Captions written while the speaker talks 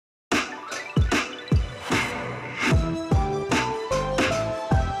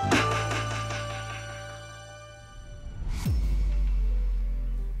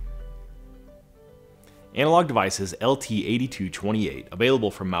Analog Devices LT8228,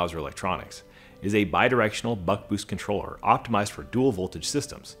 available from Mouser Electronics, is a bidirectional buck-boost controller optimized for dual voltage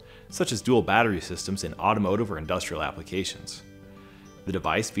systems, such as dual battery systems in automotive or industrial applications. The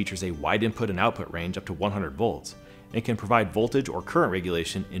device features a wide input and output range up to 100 volts and can provide voltage or current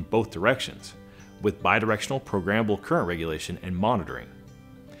regulation in both directions, with bidirectional programmable current regulation and monitoring.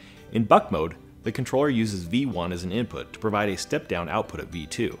 In buck mode, the controller uses V1 as an input to provide a step-down output at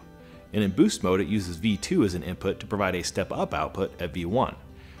V2, and in boost mode it uses V2 as an input to provide a step-up output at V1,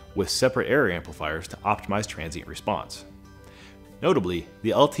 with separate area amplifiers to optimize transient response. Notably,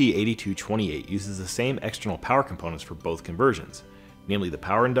 the LT8228 uses the same external power components for both conversions, namely the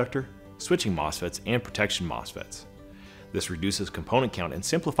power inductor, switching MOSFETs, and protection MOSFETs. This reduces component count and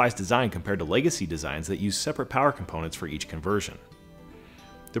simplifies design compared to legacy designs that use separate power components for each conversion.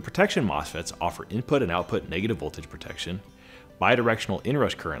 The protection MOSFETs offer input and output negative voltage protection, bidirectional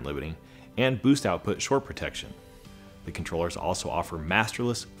inrush current limiting, and boost output short protection. The controllers also offer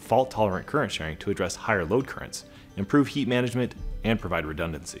masterless, fault-tolerant current sharing to address higher load currents, improve heat management, and provide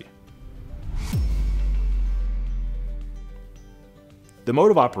redundancy. The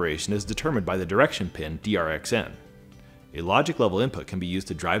mode of operation is determined by the direction pin DRXN. A logic level input can be used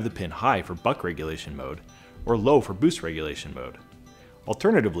to drive the pin high for buck regulation mode, or low for boost regulation mode.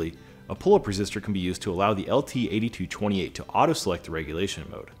 Alternatively, a pull-up resistor can be used to allow the LT8228 to auto-select the regulation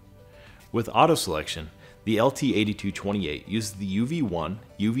mode. With auto-selection, the LT8228 uses the UV1,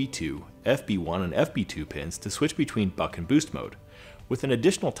 UV2, FB1, and FB2 pins to switch between buck and boost mode, with an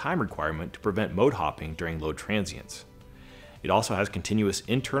additional time requirement to prevent mode hopping during load transients. It also has continuous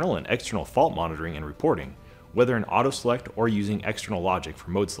internal and external fault monitoring and reporting, whether in auto-select or using external logic for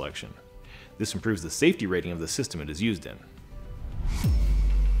mode selection. This improves the safety rating of the system it is used in.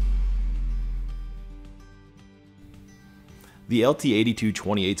 The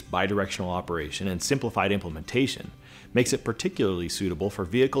LT8228's bidirectional operation and simplified implementation makes it particularly suitable for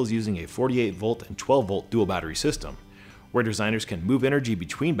vehicles using a 48-volt and 12-volt dual battery system, where designers can move energy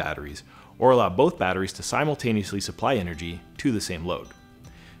between batteries or allow both batteries to simultaneously supply energy to the same load.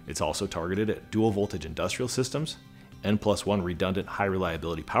 It's also targeted at dual voltage industrial systems, N+1 redundant high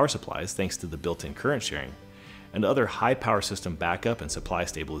reliability power supplies thanks to the built-in current sharing, and other high power system backup and supply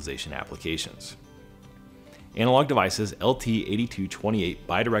stabilization applications. Analog Devices LT8228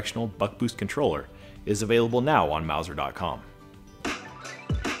 bidirectional buck-boost controller is available now on Mouser.com.